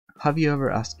Have you ever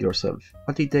asked yourself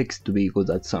what it takes to be good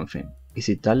at something? Is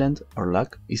it talent or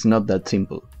luck? It's not that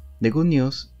simple. The good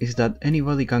news is that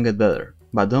anybody can get better,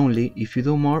 but only if you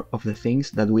do more of the things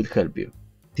that will help you.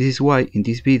 This is why in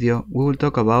this video we will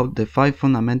talk about the 5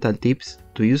 fundamental tips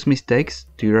to use mistakes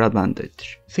to your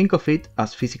advantage. Think of it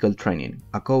as physical training.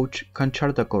 A coach can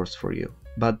chart a course for you,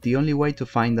 but the only way to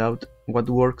find out what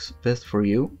works best for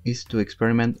you is to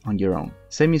experiment on your own.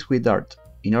 Same is with art.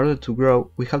 In order to grow,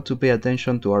 we have to pay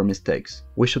attention to our mistakes.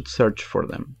 We should search for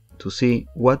them, to see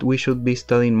what we should be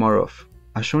studying more of.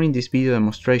 As shown in this video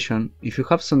demonstration, if you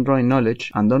have some drawing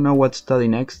knowledge and don't know what to study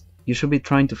next, you should be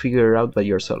trying to figure it out by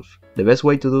yourself. The best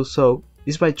way to do so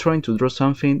is by trying to draw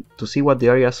something to see what the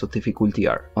areas of difficulty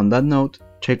are. On that note,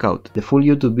 check out the full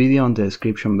YouTube video in the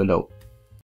description below.